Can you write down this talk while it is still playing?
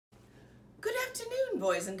afternoon,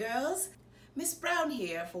 boys and girls. Miss Brown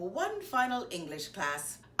here for one final English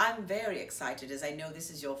class. I'm very excited as I know this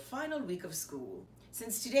is your final week of school.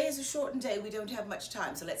 Since today is a shortened day, we don't have much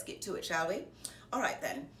time, so let's get to it, shall we? All right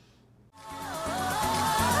then.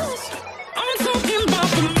 I'm talking about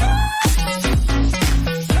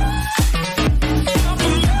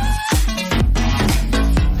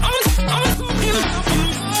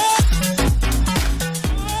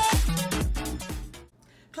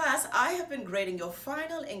Class, I have been grading your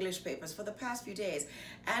final English papers for the past few days,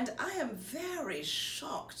 and I am very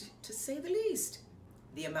shocked, to say the least.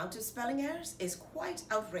 The amount of spelling errors is quite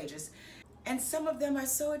outrageous, and some of them are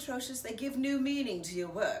so atrocious they give new meaning to your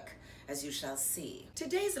work, as you shall see.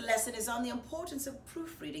 Today's lesson is on the importance of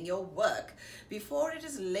proofreading your work before it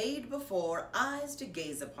is laid before eyes to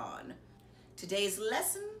gaze upon. Today's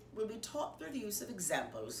lesson will be taught through the use of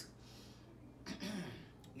examples.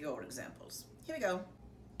 Your examples. Here we go.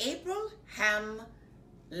 Abraham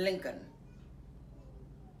Lincoln.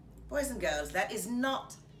 Boys and girls, that is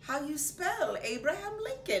not how you spell Abraham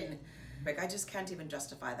Lincoln. I just can't even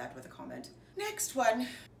justify that with a comment. Next one.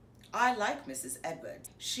 I like Mrs. Edwards.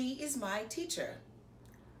 She is my teacher.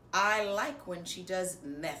 I like when she does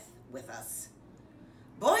meth with us.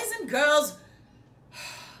 Boys and girls,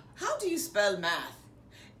 how do you spell math?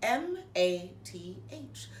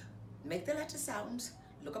 M-A-T-H. Make the letter sound.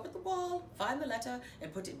 Look up at the wall, find the letter,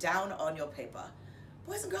 and put it down on your paper.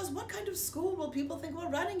 Boys and girls, what kind of school will people think we're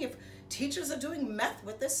running if teachers are doing meth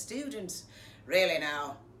with their students? Really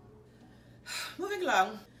now. Moving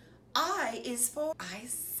along. I is for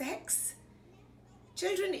I-sex.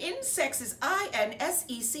 Children, insects is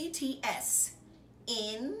I-N-S-E-C-T-S.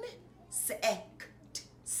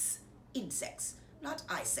 Insects. Insects, not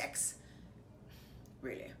I-sex.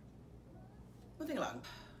 Really. Moving along.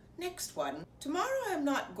 Next one. Tomorrow I'm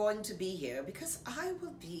not going to be here because I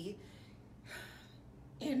will be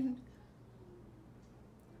in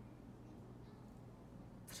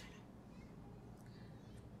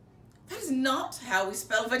That is not how we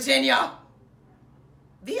spell Virginia.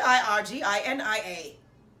 V-I-R-G-I-N-I-A.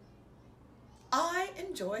 I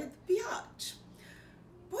enjoy the beach.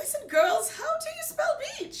 Boys and girls, how do you spell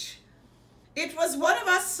beach? It was one of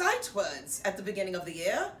our sight words at the beginning of the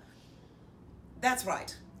year. That's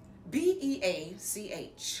right.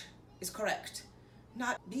 B-E-A-C-H is correct,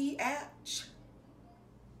 not B-H.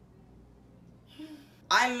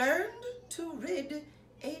 I learned to rid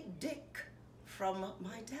a dick from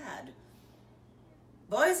my dad.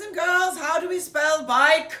 Boys and girls, how do we spell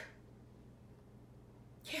bike?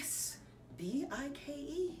 Yes,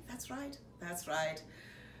 B-I-K-E. That's right, that's right.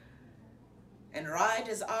 And ride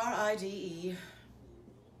is R-I-D-E.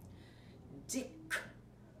 Dick.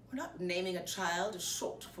 We're not naming a child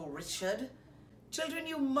short for Richard. Children,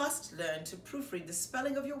 you must learn to proofread the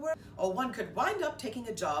spelling of your word, or one could wind up taking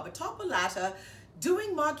a job atop a ladder,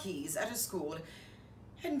 doing marquees at a school,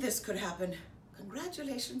 and this could happen.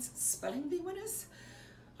 Congratulations, spelling bee winners.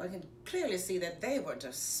 I can clearly see that they weren't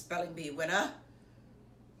a spelling bee winner.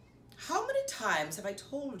 How many times have I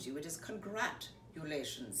told you it is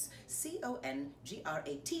congratulations?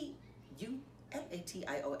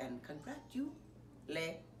 C-O-N-G-R-A-T-U-L-A-T-I-O-N.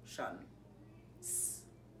 Congratulations.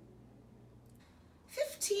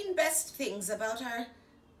 15 best things about our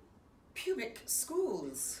public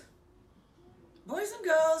schools. Boys and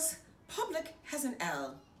girls, public has an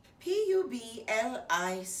L. P-U-B-L-I-C.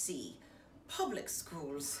 Public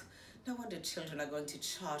schools. No wonder children are going to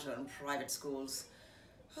charter and private schools.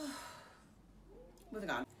 Moving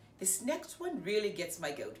on. This next one really gets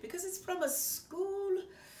my goat because it's from a school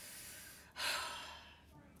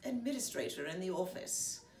administrator in the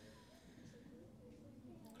office.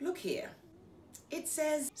 Look here. It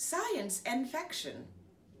says science infection.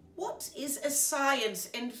 What is a science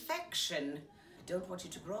infection? I don't want you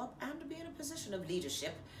to grow up and be in a position of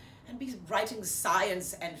leadership and be writing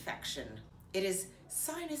science infection. It is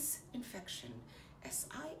sinus infection.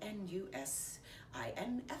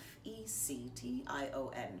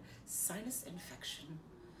 S-I-N-U-S-I-N-F-E-C-T-I-O-N. Sinus infection.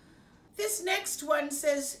 This next one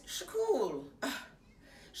says school.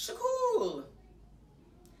 School.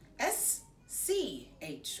 S-C-H-O-O-L,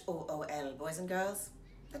 boys and girls.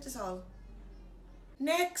 That is all.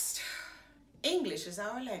 Next, English is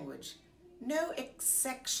our language. No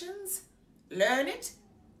exceptions. Learn it.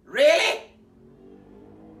 Really?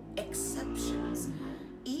 Exceptions.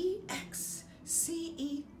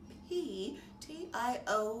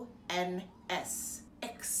 E-X-C-E-P-T-I-O-N-S.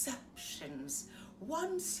 Exceptions.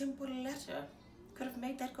 One simple letter could have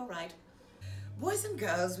made that go right. Boys and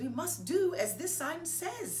girls, we must do as this sign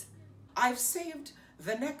says. I've saved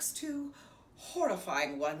the next two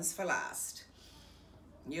horrifying ones for last.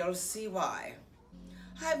 You'll see why.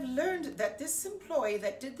 I've learned that this employee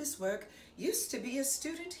that did this work used to be a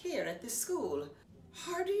student here at this school.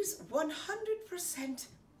 Hardy's 100%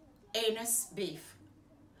 anus beef.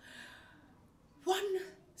 One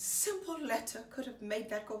simple letter could have made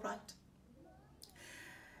that go right.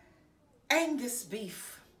 Angus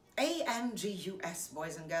beef. A-N-G-U-S,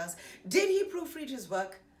 boys and girls. Did he proofread his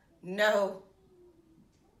work? No.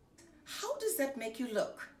 How does that make you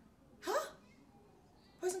look? Huh?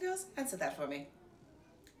 Boys and girls, answer that for me.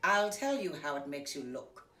 I'll tell you how it makes you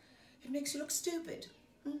look. It makes you look stupid.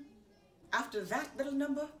 After that little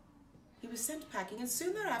number, he was sent packing and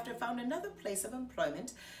soon thereafter found another place of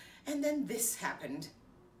employment. And then this happened.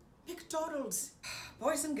 McDonald's.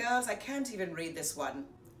 Boys and girls, I can't even read this one.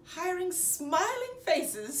 Hiring smiling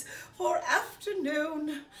faces for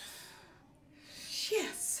afternoon.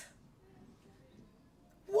 Yes.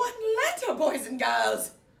 One letter, boys and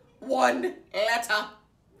girls. One letter.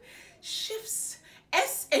 Shifts.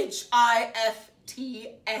 S-H-I-F-T-S.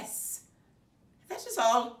 That is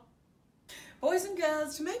all. Boys and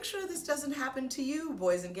girls, to make sure this doesn't happen to you,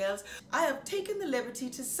 boys and girls, I have taken the liberty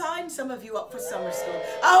to sign some of you up for summer school.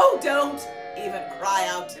 Oh, don't even cry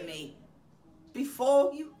out to me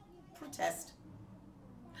before you protest.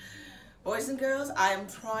 Boys and girls, I am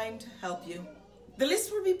trying to help you. The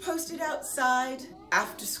list will be posted outside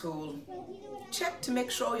after school. Check to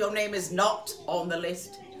make sure your name is not on the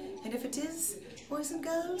list. And if it is, boys and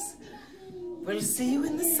girls, we'll see you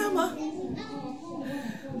in the summer.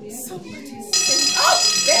 Somebody's saying, oh,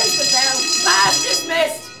 there's the bell. Class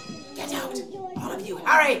dismissed. Get out, all of you,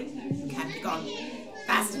 hurry. Can't be gone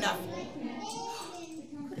fast enough.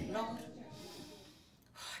 Good Lord.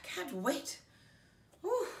 I can't wait.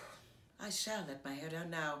 Whew. I shall let my hair down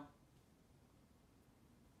now.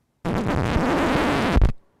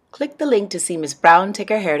 Click the link to see Miss Brown take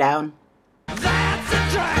her hair down.